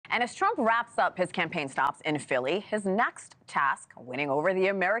And as Trump wraps up his campaign stops in Philly, his next task, winning over the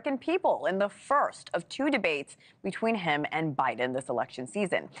American people in the first of two debates between him and Biden this election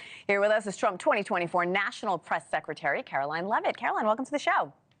season. Here with us is Trump 2024 National Press Secretary Caroline Leavitt. Caroline, welcome to the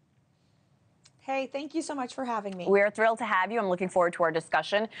show. Hey, thank you so much for having me. We're thrilled to have you. I'm looking forward to our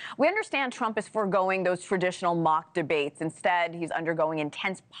discussion. We understand Trump is foregoing those traditional mock debates. Instead, he's undergoing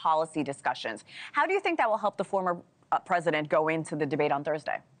intense policy discussions. How do you think that will help the former president go into the debate on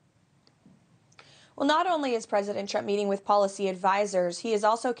Thursday? Well, not only is President Trump meeting with policy advisors, he is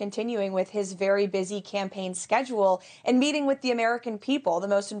also continuing with his very busy campaign schedule and meeting with the American people, the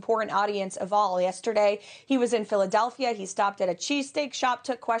most important audience of all. Yesterday, he was in Philadelphia. He stopped at a cheesesteak shop,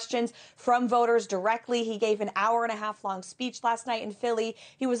 took questions from voters directly. He gave an hour-and-a-half-long speech last night in Philly.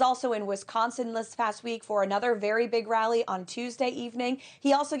 He was also in Wisconsin this past week for another very big rally on Tuesday evening.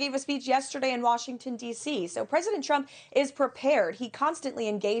 He also gave a speech yesterday in Washington, D.C. So President Trump is prepared. He constantly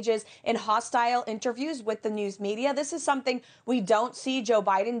engages in hostile interviews with the news media. This is something we don't see Joe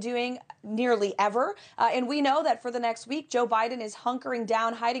Biden doing nearly ever. And we know that for the next week, Joe Biden is hunkering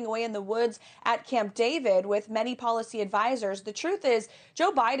down, hiding away in the woods at Camp David with many policy advisors. The truth is,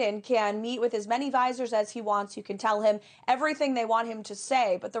 Joe Biden can meet with as many advisors as he wants. You can tell him everything they want him to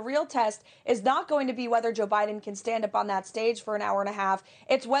say. But the real test is not going to be whether Joe Biden can stand up on that stage for an hour and a half.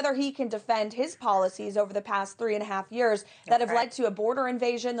 It's whether he can defend his policies over the past 3.5 years that have led to a border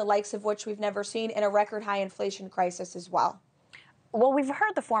invasion, the likes of which we've never seen, and a record high inflation crisis as well. Well, we've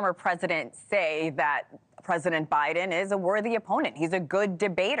heard the former president say that President Biden is a worthy opponent. He's a good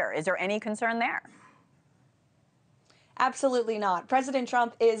debater. Is there any concern there? Absolutely not. President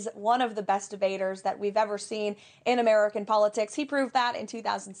Trump is one of the best debaters that we've ever seen in American politics. He proved that in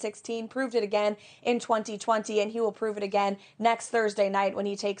 2016, proved it again in 2020, and he will prove it again next Thursday night when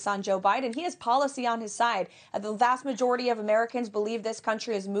he takes on Joe Biden. He has policy on his side. The vast majority of Americans believe this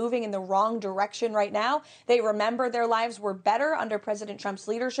country is moving in the wrong direction right now. They remember their lives were better under President Trump's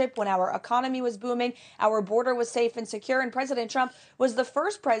leadership when our economy was booming, our border was safe and secure, and President Trump was the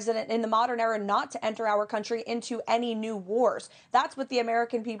first president in the modern era not to enter our country into any new wars. That's what the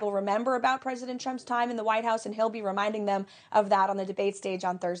American people remember about President Trump's time in the White House, and he'll be reminding them of that on the debate stage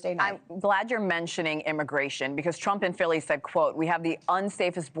on Thursday night. I'm glad you're mentioning immigration because Trump in Philly said, quote, "We have the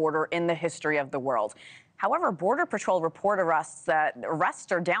unsafest border in the history of the world." However, Border Patrol report arrests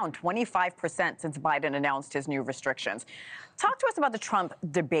are down 25% since Biden announced his new restrictions. Talk to us about the Trump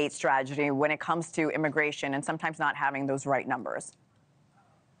debate strategy when it comes to immigration and sometimes not having those right numbers.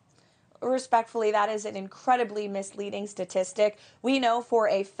 Respectfully, that is an incredibly misleading statistic. We know for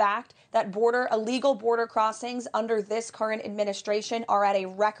a fact that illegal border crossings under this current administration are at a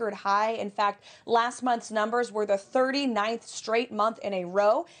record high. In fact, last month's numbers were the 39th straight month in a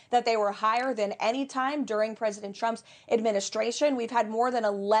row that they were higher than any time during President Trump's administration. We've had more than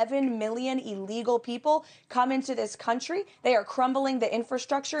 11 million illegal people come into this country. They are crumbling the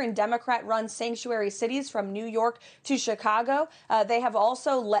infrastructure in Democrat-run sanctuary cities from New York to Chicago.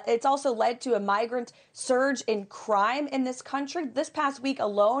 It's also led to a migrant surge in crime in this country. This past week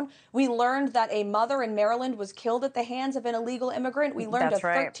alone, we learned that a mother in Maryland was killed at the hands of an illegal immigrant. We learned a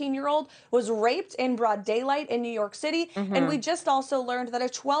 13-year-old was raped in broad daylight in New York City. And we just also learned that a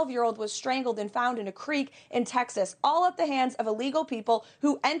 12-year-old was strangled and found in a creek in Texas, all at the hands of illegal people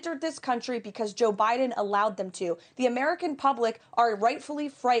who entered this country because Joe Biden allowed them to. The American public are rightfully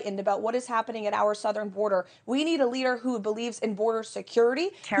frightened about what is happening at our southern border. We need a leader who believes in border security,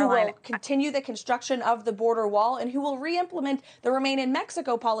 Caroline, who will continue the construction of the border wall, and who will re-implement the Remain in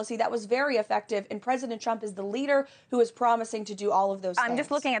Mexico policy that was very effective. And President Trump is the leader who is promising to do all of those things. I'm just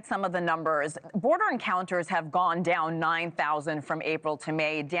looking at some of the numbers. Border encounters have gone down 9,000 from April to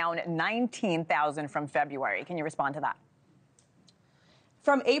May, down 19,000 from February. Can you respond to that?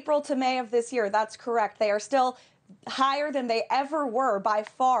 From April to May of this year, that's correct. They are still higher than they ever were by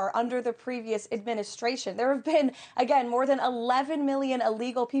far under the previous administration. There have been, again, more than 11 million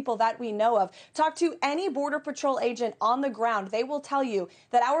illegal people that we know of. Talk to any Border Patrol agent on the ground. They will tell you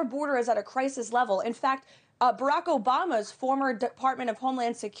that our border is at a crisis level. In fact, Barack Obama's former Department of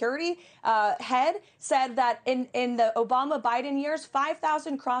Homeland Security head said that in the Obama-Biden years,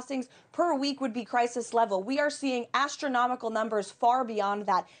 5,000 crossings per week would be crisis level. We are seeing astronomical numbers far beyond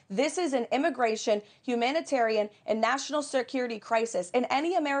that. This is an immigration, humanitarian, and national security crisis. And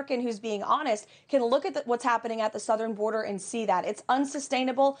any American who's being honest can look at what's happening at the southern border and see that. It's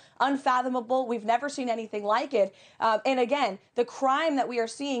unsustainable, unfathomable. We've never seen anything like it. And again, the crime that we are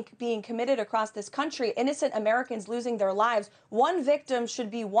seeing being committed across this country, innocent Americans losing their lives. One victim should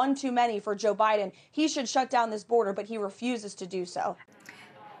be one too many for Joe Biden. He should shut down this border, but he refuses to do so.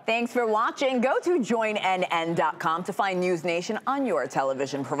 Thanks for watching. Go to joinnn.com to find NewsNation on your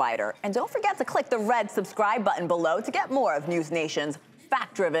television provider. And don't forget to click the red subscribe button below to get more of NewsNation's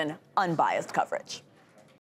fact-driven, unbiased coverage.